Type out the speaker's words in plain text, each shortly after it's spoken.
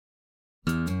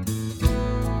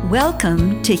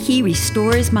Welcome to He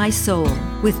Restores My Soul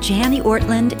with Janie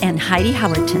Ortland and Heidi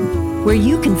Howerton, where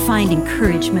you can find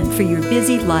encouragement for your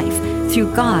busy life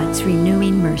through God's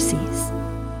renewing mercies.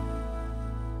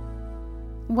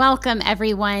 Welcome,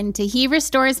 everyone, to He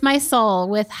Restores My Soul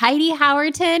with Heidi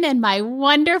Howerton and my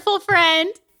wonderful friend,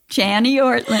 Janie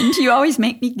Ortland. You always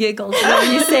make me giggle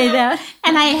when you say that.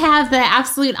 And I have the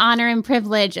absolute honor and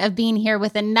privilege of being here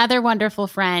with another wonderful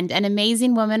friend, an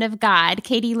amazing woman of God,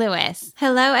 Katie Lewis.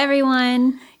 Hello,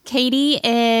 everyone. Katie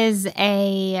is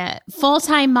a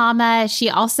full-time mama. She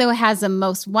also has a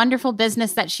most wonderful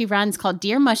business that she runs called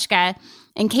Dear Mushka.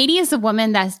 And Katie is a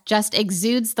woman that just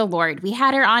exudes the Lord. We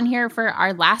had her on here for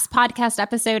our last podcast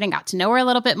episode and got to know her a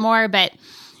little bit more, but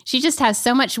she just has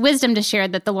so much wisdom to share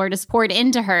that the Lord has poured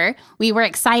into her. We were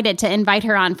excited to invite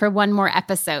her on for one more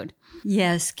episode.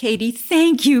 Yes, Katie,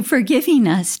 thank you for giving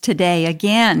us today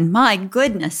again. My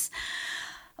goodness.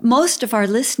 Most of our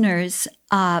listeners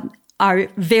are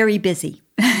very busy.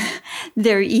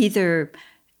 They're either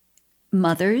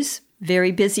mothers,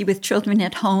 very busy with children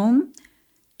at home,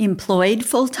 employed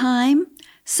full-time.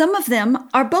 Some of them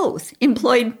are both,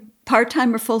 employed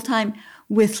part-time or full-time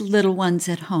with little ones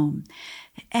at home.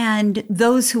 And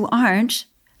those who aren't,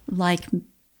 like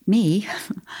me,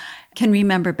 can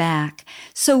remember back.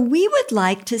 So we would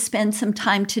like to spend some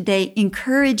time today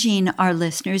encouraging our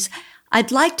listeners.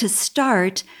 I'd like to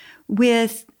start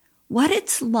with what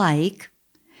it's like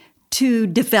to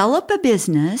develop a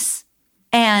business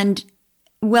and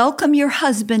welcome your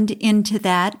husband into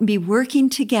that and be working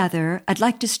together. I'd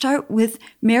like to start with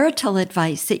marital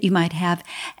advice that you might have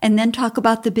and then talk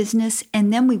about the business.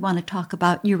 And then we want to talk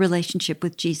about your relationship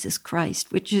with Jesus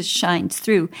Christ, which just shines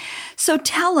through. So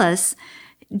tell us,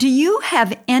 do you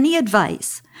have any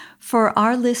advice for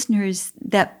our listeners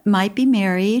that might be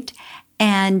married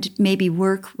and maybe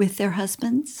work with their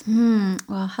husbands?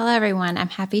 Well, hello, everyone. I'm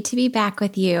happy to be back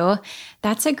with you.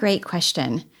 That's a great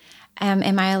question.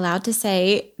 Am I allowed to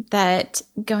say that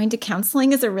going to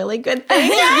counseling is a really good thing?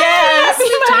 Yes!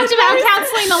 We've talked about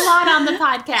counseling a lot on the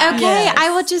podcast. Okay, Yes.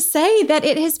 I will just say that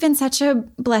it has been such a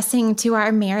blessing to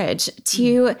our marriage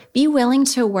to be willing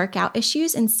to work out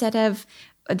issues instead of,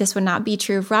 this would not be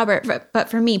true of Robert, but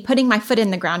for me, putting my foot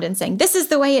in the ground and saying, this is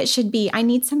the way it should be. I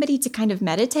need somebody to kind of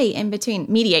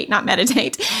mediate, not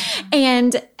meditate,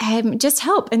 and just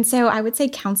help. And so I would say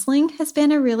counseling has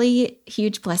been a really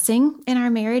huge blessing in our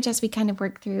marriage as we kind of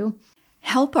work through.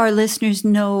 Help our listeners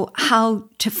know how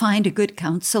to find a good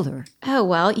counselor. Oh,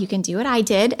 well, you can do what I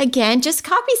did. Again, just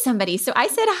copy somebody. So I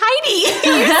said, Heidi,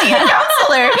 you see a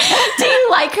counselor. Do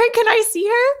you like her? Can I see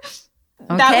her?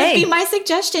 Okay. That would be my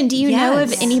suggestion. Do you know of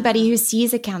Yes. anybody who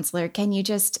sees a counselor? Can you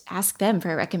just ask them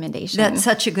for a recommendation? That's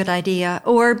such a good idea.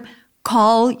 Or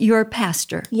call your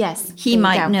pastor. Yes. He there you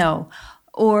might go. know.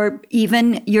 Or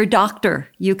even your doctor.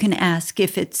 You can ask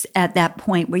if it's at that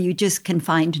point where you just can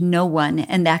find no one.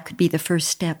 And that could be the first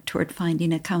step toward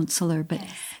finding a counselor. But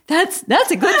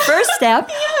that's a good first step.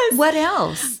 Yes. What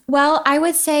else? Well, I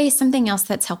would say something else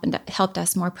that's helped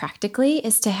us more practically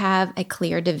is to have a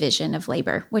clear division of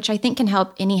labor, which I think can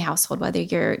help any household, whether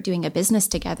you're doing a business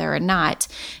together or not.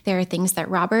 There are things that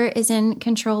Robert is in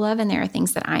control of, and there are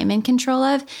things that I'm in control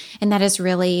of, and that has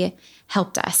really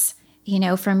helped us. You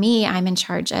know, for me, I'm in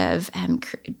charge of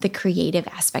the creative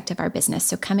aspect of our business.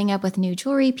 So coming up with new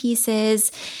jewelry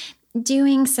pieces,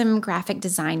 doing some graphic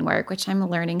design work, which I'm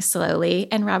learning slowly.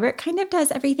 And Robert kind of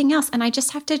does everything else. And I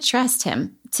just have to trust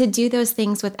him to do those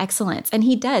things with excellence. And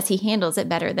he does. He handles it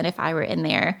better than if I were in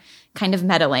there kind of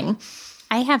meddling.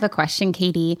 I have a question,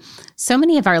 Katie. So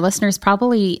many of our listeners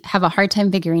probably have a hard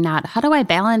time figuring out, how do I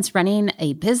balance running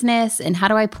a business and how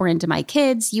do I pour into my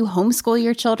kids? You homeschool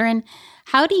your children.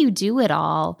 How do you do it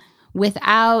all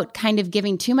without kind of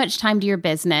giving too much time to your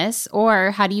business?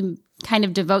 Or how do you kind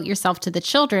of devote yourself to the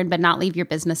children but not leave your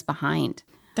business behind?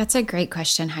 That's a great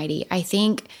question, Heidi. I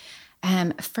think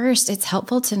first, it's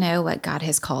helpful to know what God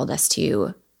has called us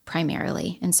to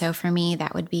primarily. And so for me,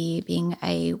 that would be being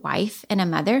a wife and a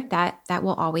mother. That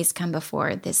will always come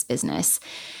before this business.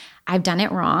 I've done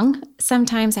it wrong.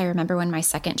 Sometimes I remember when my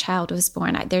second child was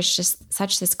born, there's just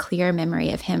such this clear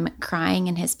memory of him crying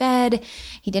in his bed.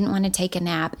 He didn't want to take a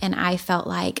nap. And I felt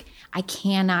like I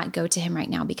cannot go to him right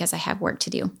now because I have work to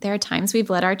do. There are times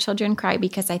we've let our children cry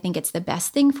because I think it's the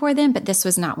best thing for them, but this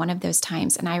was not one of those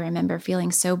times. And I remember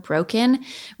feeling so broken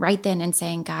right then and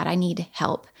saying, God, I need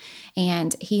help.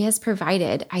 And he has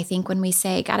provided. I think when we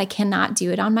say, God, I cannot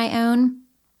do it on my own,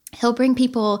 He'll bring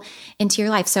people into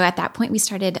your life. So at that point, we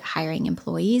started hiring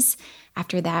employees.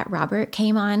 After that, Robert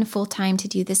came on full-time to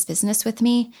do this business with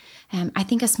me. I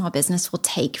think a small business will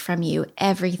take from you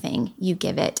everything you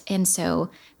give it. And so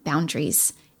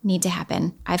boundaries need to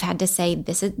happen. I've had to say,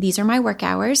 these are my work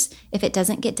hours. If it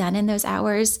doesn't get done in those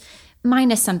hours,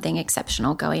 minus something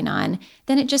exceptional going on,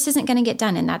 then it just isn't going to get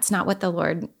done. And that's not what the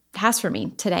Lord has for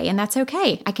me today. And that's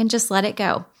okay. I can just let it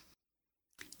go.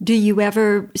 Do you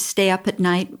ever stay up at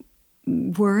night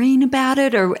worrying about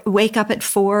it, or wake up at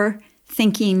 4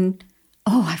 thinking,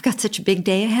 oh, I've got such a big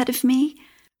day ahead of me?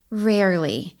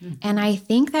 Rarely. And I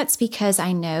think that's because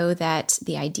I know that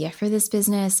the idea for this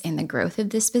business and the growth of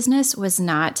this business was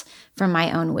not from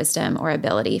my own wisdom or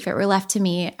ability. If it were left to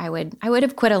me, I would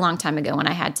have quit a long time ago when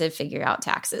I had to figure out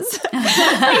taxes.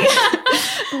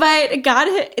 But God,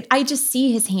 I just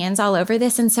see his hands all over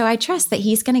this. And so I trust that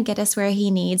he's going to get us where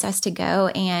he needs us to go.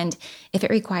 And if it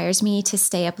requires me to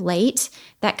stay up late,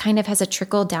 that kind of has a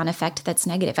trickle down effect that's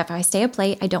negative. If I stay up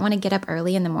late, I don't want to get up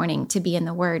early in the morning to be in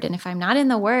the Word. And if I'm not in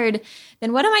the Word,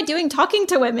 then what am I doing talking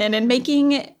to women and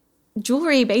making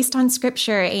jewelry based on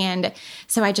Scripture? And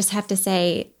so I just have to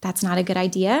say, that's not a good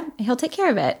idea. He'll take care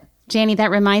of it. Janie,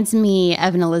 that reminds me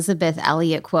of an Elizabeth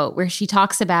Elliot quote where she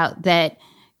talks about that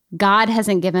God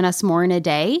hasn't given us more in a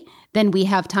day than we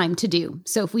have time to do.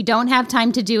 So if we don't have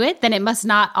time to do it, then it must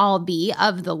not all be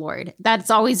of the Lord.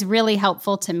 That's always really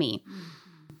helpful to me.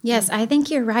 Yes, I think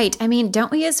you're right. I mean,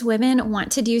 don't we as women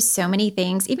want to do so many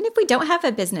things? Even if we don't have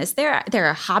a business, there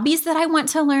are hobbies that I want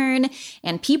to learn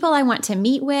and people I want to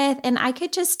meet with, and I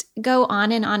could just go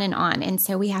on and on and on. And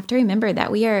so we have to remember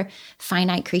that we are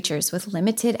finite creatures with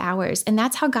limited hours, and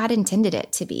that's how God intended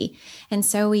it to be. And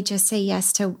so we just say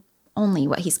yes to only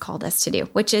what he's called us to do,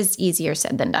 which is easier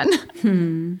said than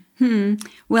done.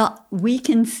 Well, we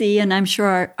can see, and I'm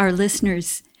sure our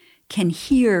listeners can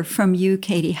hear from you,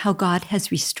 Katie, how God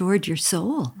has restored your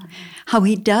soul, how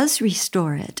he does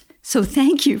restore it. So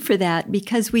thank you for that,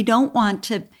 because we don't want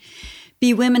to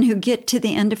be women who get to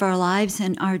the end of our lives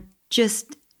and are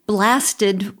just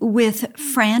blasted with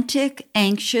frantic,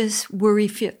 anxious,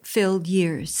 worry-filled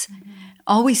years,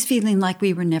 always feeling like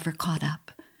we were never caught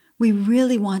up. We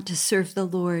really want to serve the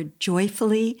Lord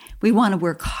joyfully. We want to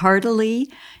work heartily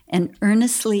and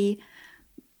earnestly,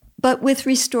 but with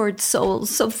restored souls.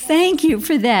 So thank you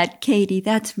for that, Katie.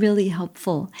 That's really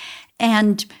helpful.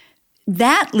 And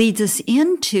that leads us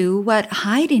into what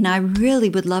Heidi and I really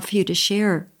would love for you to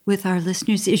share with our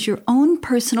listeners is your own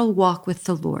personal walk with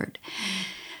the Lord.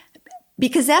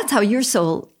 Because that's how your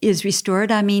soul is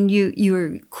restored. I mean,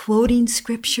 you're quoting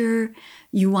Scripture.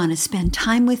 You want to spend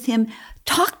time with him.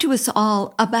 Talk to us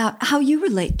all about how you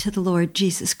relate to the Lord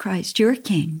Jesus Christ, your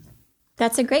King.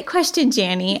 That's a great question,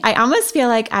 Janie. I almost feel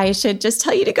like I should just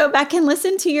tell you to go back and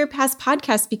listen to your past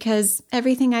podcasts, because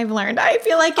everything I've learned, I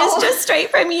feel like is just straight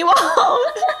from you all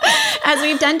as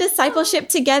we've done discipleship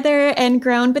together and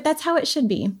grown. But that's how it should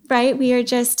be, right? We are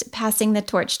just passing the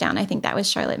torch down. I think that was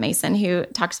Charlotte Mason who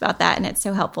talks about that, and it's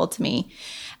so helpful to me.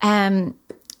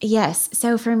 Yes.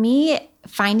 So for me,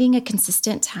 finding a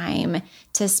consistent time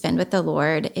to spend with the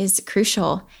Lord is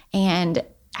crucial. And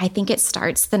I think it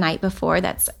starts the night before.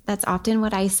 That's often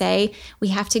what I say. We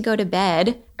have to go to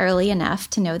bed early enough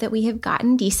to know that we have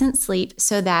gotten decent sleep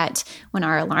so that when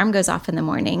our alarm goes off in the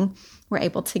morning, we're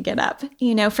able to get up.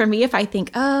 You know, for me, if I think,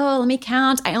 oh, let me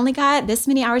count, I only got this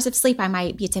many hours of sleep, I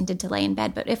might be tempted to lay in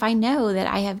bed. But if I know that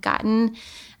I have gotten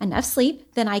enough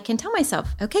sleep, then I can tell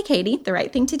myself, okay, Katie, the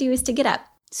right thing to do is to get up.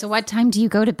 So what time do you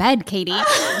go to bed, Katie?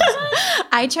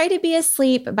 I try to be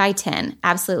asleep by 10,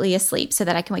 absolutely asleep, so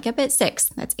that I can wake up at 6.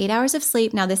 That's 8 hours of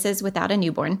sleep. Now, this is without a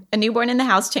newborn. A newborn in the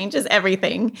house changes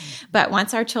everything. But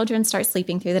once our children start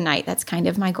sleeping through the night, that's kind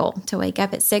of my goal, to wake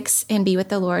up at 6 and be with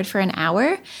the Lord for an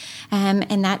hour.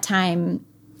 And that time,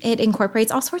 it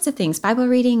incorporates all sorts of things, Bible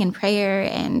reading and prayer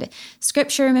and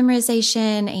scripture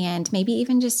memorization, and maybe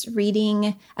even just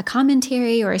reading a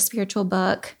commentary or a spiritual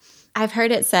book. I've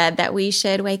heard it said that we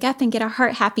should wake up and get our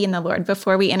heart happy in the Lord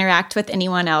before we interact with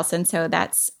anyone else. And so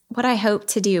that's what I hope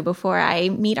to do before I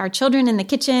meet our children in the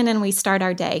kitchen and we start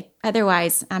our day.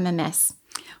 Otherwise, I'm a mess.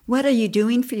 What are you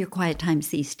doing for your quiet times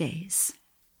these days?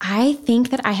 I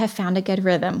think that I have found a good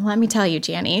rhythm. Let me tell you,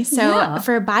 Janie. So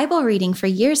for Bible reading, for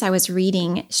years, I was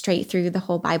reading straight through the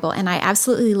whole Bible, and I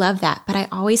absolutely love that. But I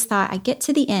always thought I get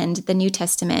to the end, the New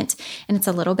Testament, and it's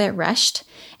a little bit rushed.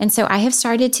 And so I have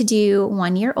started to do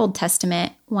 1 year Old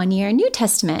Testament, 1 year New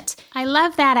Testament. I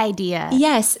love that idea.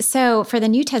 Yes. So for the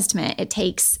New Testament, it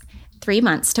takes 3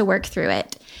 months to work through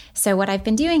it. So what I've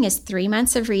been doing is 3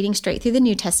 months of reading straight through the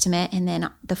New Testament. And then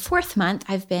the 4th month,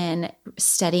 I've been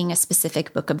studying a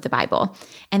specific book of the Bible.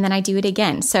 And then I do it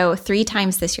again. So 3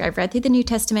 times this year, I've read through the New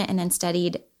Testament and then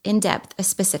studied in depth a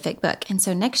specific book. And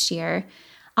so next year,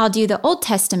 I'll do the Old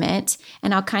Testament,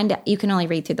 and you can only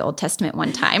read through the Old Testament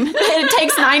one time. It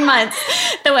takes 9 months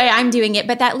the way I'm doing it,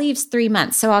 but that leaves 3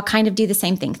 months. So I'll kind of do the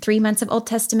same thing, 3 months of Old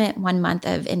Testament, 1 month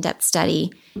of in-depth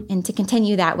study, and to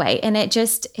continue that way. And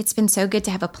it's been so good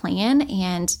to have a plan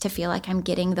and to feel like I'm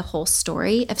getting the whole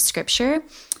story of Scripture.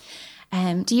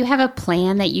 Do you have a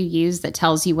plan that you use that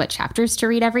tells you what chapters to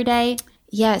read every day?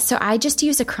 Yeah, so I just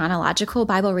use a chronological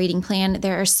Bible reading plan.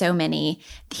 There are so many.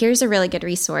 Here's a really good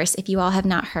resource. If you all have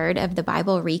not heard of the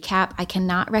Bible Recap, I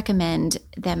cannot recommend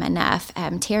them enough.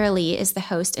 Tara Lee is the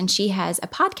host, and she has a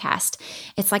podcast.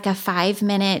 It's like a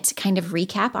 5-minute kind of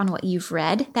recap on what you've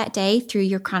read that day through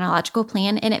your chronological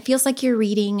plan, and it feels like you're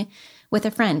reading with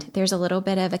a friend. There's a little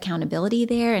bit of accountability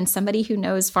there, and somebody who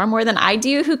knows far more than I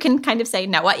do who can kind of say,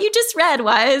 no, what you just read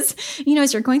was,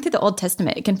 as you're going through the Old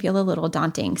Testament, it can feel a little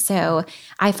daunting. So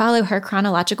I follow her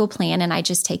chronological plan, and I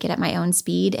just take it at my own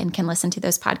speed and can listen to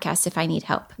those podcasts if I need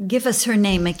help. Give us her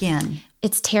name again.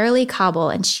 It's Tara Lee Cobble,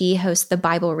 and she hosts the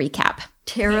Bible Recap.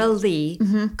 Tara Lee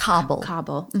Cobble.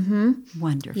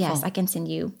 Wonderful. Yes, I can send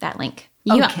you that link.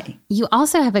 You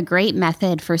also have a great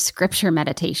method for scripture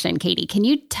meditation, Katie. Can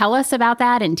you tell us about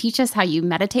that and teach us how you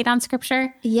meditate on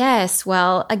scripture? Yes.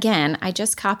 Well, again, I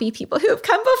just copy people who have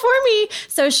come before me.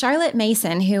 So Charlotte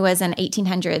Mason, who was an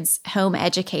 1800s home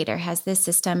educator, has this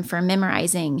system for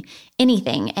memorizing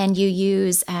anything. And you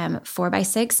use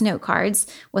 4x6 note cards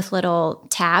with little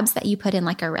tabs that you put in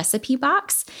like a recipe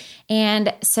box.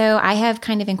 And so I have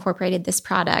kind of incorporated this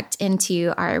product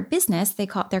into our business. They're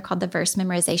called the verse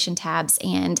memorization tabs.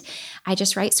 And I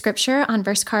just write scripture on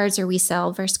verse cards, or we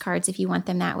sell verse cards if you want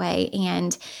them that way.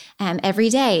 And every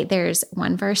day there's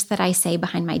one verse that I say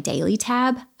behind my daily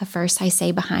tab, a verse I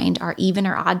say behind our even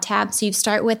or odd tab. So you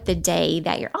start with the day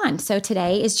that you're on. So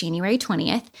today is January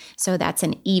 20th. So that's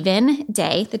an even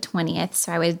day, the 20th.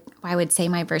 So I would say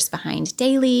my verse behind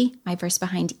daily, my verse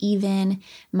behind even,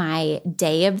 my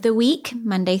day of the week,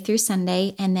 Monday through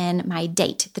Sunday, and then my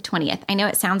date, the 20th. I know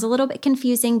it sounds a little bit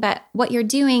confusing, but what you're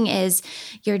doing is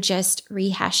you're just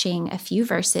rehashing a few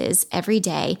verses every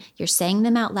day. You're saying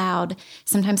them out loud.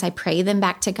 Sometimes I pray them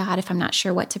back to God if I'm not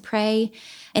sure what to pray.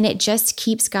 And it just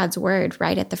keeps God's word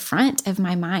right at the front of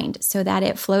my mind so that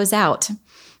it flows out.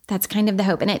 That's kind of the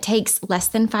hope. And it takes less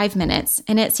than 5 minutes,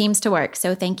 and it seems to work.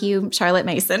 So thank you, Charlotte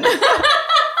Mason.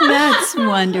 That's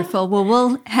wonderful. Well,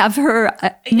 we'll have her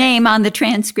name on the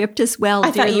transcript as well.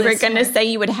 I thought you were going to say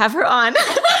you would have her on.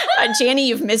 Janie,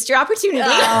 you've missed your opportunity.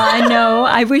 Oh, I know.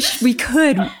 I wish we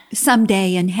could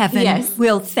someday in heaven. Yes.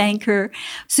 We'll thank her.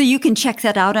 So you can check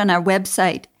that out on our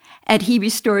website at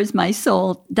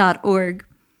herestoresmysoul.org.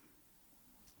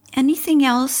 Anything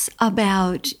else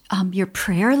about your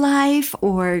prayer life,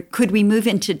 or could we move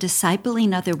into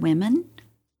discipling other women?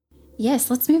 Yes,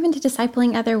 let's move into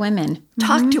discipling other women.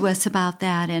 Talk to us about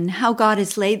that and how God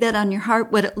has laid that on your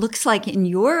heart, what it looks like in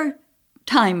your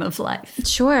time of life.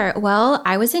 Sure. Well,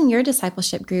 I was in your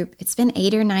discipleship group. It's been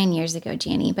 8 or 9 years ago,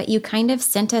 Janie, but you kind of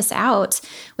sent us out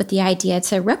with the idea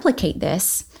to replicate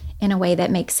this in a way that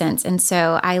makes sense. And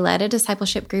so I led a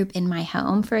discipleship group in my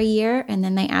home for a year, and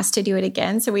then they asked to do it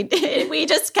again. So we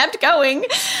just kept going.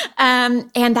 And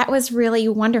that was really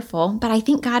wonderful. But I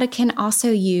think God can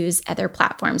also use other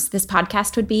platforms. This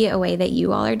podcast would be a way that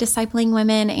you all are discipling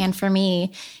women. And for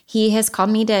me, He has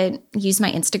called me to use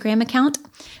my Instagram account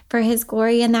for His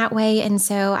glory in that way. And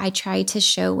so I try to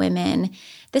show women,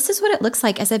 this is what it looks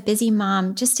like as a busy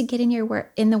mom, just to get in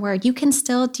the Word. You can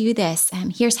still do this.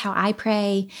 Here's how I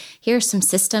pray. Here's some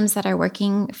systems that are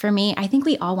working for me. I think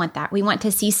we all want that. We want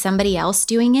to see somebody else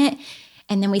doing it,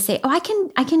 and then we say, "Oh, I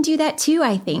can do that too."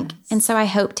 I think, yes. And so I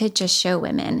hope to just show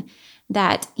women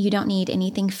that you don't need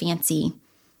anything fancy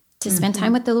to spend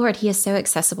time with the Lord. He is so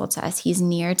accessible to us. He's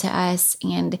near to us,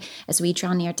 and as we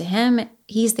draw near to Him,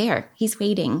 He's there. He's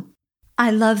waiting. I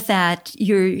love that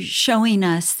you're showing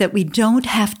us that we don't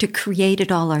have to create it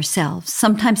all ourselves.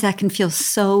 Sometimes that can feel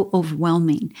so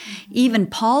overwhelming. Even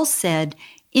Paul said,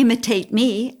 imitate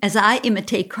me as I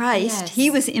imitate Christ. Yes. He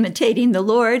was imitating the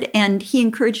Lord, and he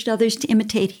encouraged others to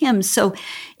imitate him. So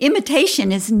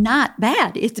imitation is not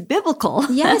bad. It's biblical.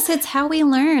 Yes, it's how we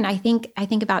learn. I think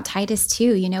about Titus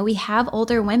too. We have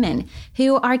older women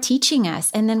who are teaching us,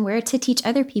 and then we're to teach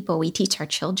other people. We teach our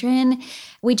children.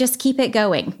 We just keep it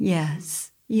going.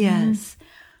 Yes. Yes.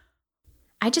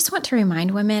 I just want to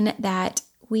remind women that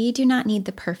we do not need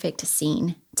the perfect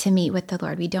scene to meet with the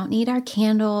Lord. We don't need our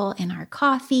candle and our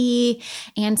coffee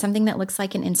and something that looks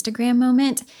like an Instagram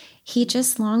moment. He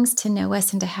just longs to know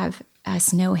us and to have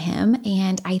us know Him.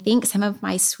 And I think some of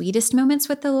my sweetest moments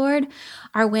with the Lord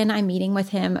are when I'm meeting with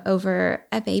Him over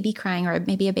a baby crying, or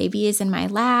maybe a baby is in my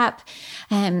lap.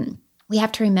 we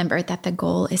have to remember that the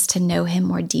goal is to know him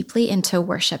more deeply and to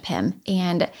worship him.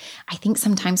 And I think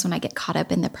sometimes when I get caught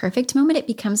up in the perfect moment, it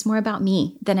becomes more about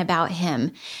me than about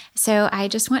him. So I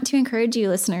just want to encourage you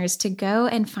listeners to go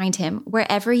and find him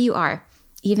wherever you are.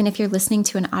 Even if you're listening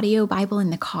to an audio Bible in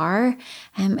the car,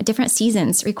 different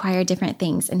seasons require different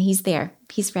things, and he's there.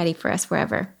 He's ready for us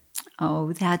wherever.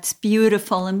 Oh, that's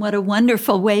beautiful. And what a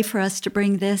wonderful way for us to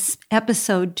bring this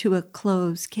episode to a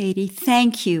close. Katie,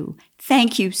 thank you.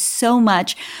 Thank you so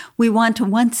much. We want to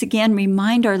once again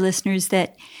remind our listeners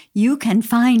that you can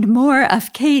find more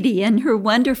of Katie and her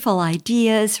wonderful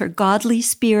ideas, her godly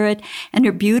spirit, and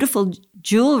her beautiful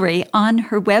jewelry on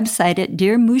her website at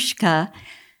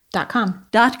dearmushka.com,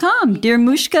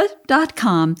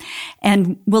 dearmushka.com.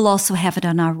 And we'll also have it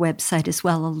on our website as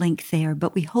well, a link there.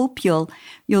 But we hope you'll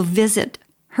visit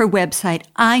her website.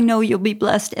 I know you'll be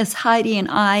blessed as Heidi and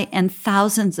I and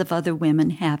thousands of other women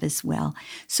have as well.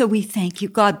 So we thank you.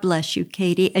 God bless you,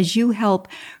 Katie, as you help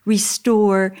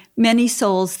restore many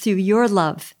souls through your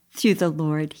love through the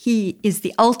Lord. He is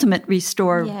the ultimate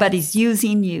restorer, Yes. but he's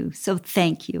using you. So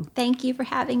thank you. Thank you for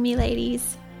having me,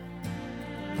 ladies.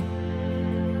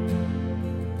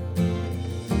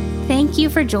 Thank you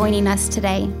for joining us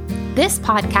today. This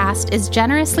podcast is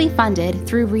generously funded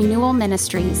through Renewal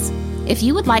Ministries. If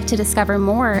you would like to discover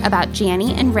more about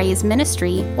Jani and Ray's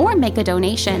ministry or make a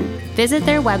donation, visit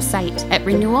their website at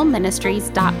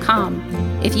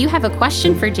renewalministries.com. If you have a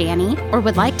question for Jani or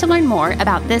would like to learn more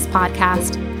about this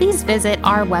podcast, please visit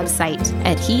our website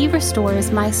at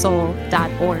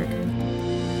herestoresmysoul.org.